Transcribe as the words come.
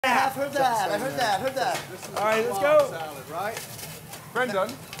Chef, heard that. I heard that. All right, let's go. Salad, right? Brendan?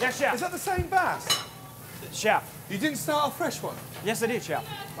 Yes, chef. Is that the same bass? Chef. You didn't start a fresh one? Yes, I did, chef.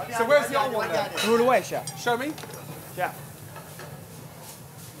 So where's the old one then? Threw it away, chef. Show me. Chef.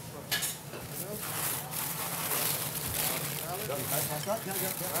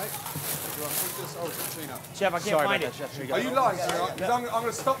 Chef, I can't find it. Are you lying? Because I'm going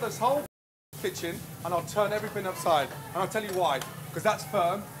to stop this whole kitchen and I'll turn everything upside. And I'll tell you why. Because that's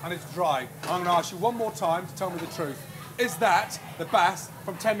firm and it's dry. And I'm going to ask you one more time to tell me the truth. Is that the bass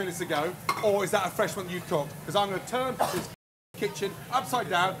from 10 minutes ago, or is that a fresh one you cooked? Because I'm going to turn this kitchen upside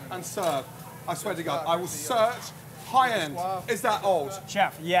down and serve. I swear to God, I will search high end. Is that old?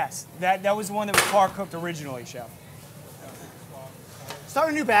 Chef, yes. That was the one that was par cooked originally, chef.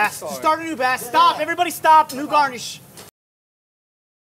 Start a new bass. Start a new bass. Stop. Everybody stop. New garnish.